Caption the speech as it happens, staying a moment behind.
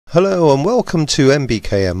Hello and welcome to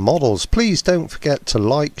MBKM Models. Please don't forget to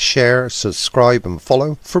like, share, subscribe and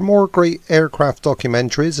follow for more great aircraft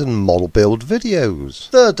documentaries and model build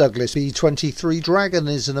videos. The Douglas B-23 Dragon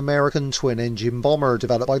is an American twin-engine bomber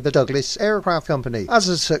developed by the Douglas Aircraft Company as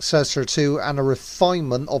a successor to and a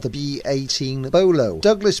refinement of the B-18 Bolo.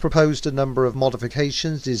 Douglas proposed a number of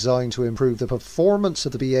modifications designed to improve the performance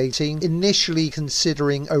of the B-18, initially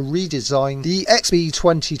considering a redesign. The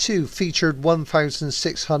B-22 featured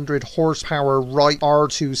 1,600 horsepower Wright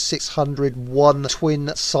R-2600-1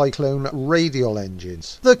 Twin Cyclone radial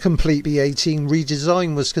engines. The complete B-18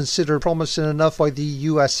 redesign was considered promising enough by the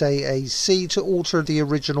USAAC to alter the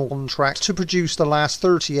original contract to produce the last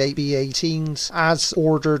 38 B-18s as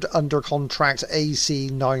ordered under Contract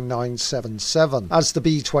AC9977 as the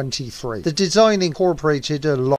B-23. The design incorporated a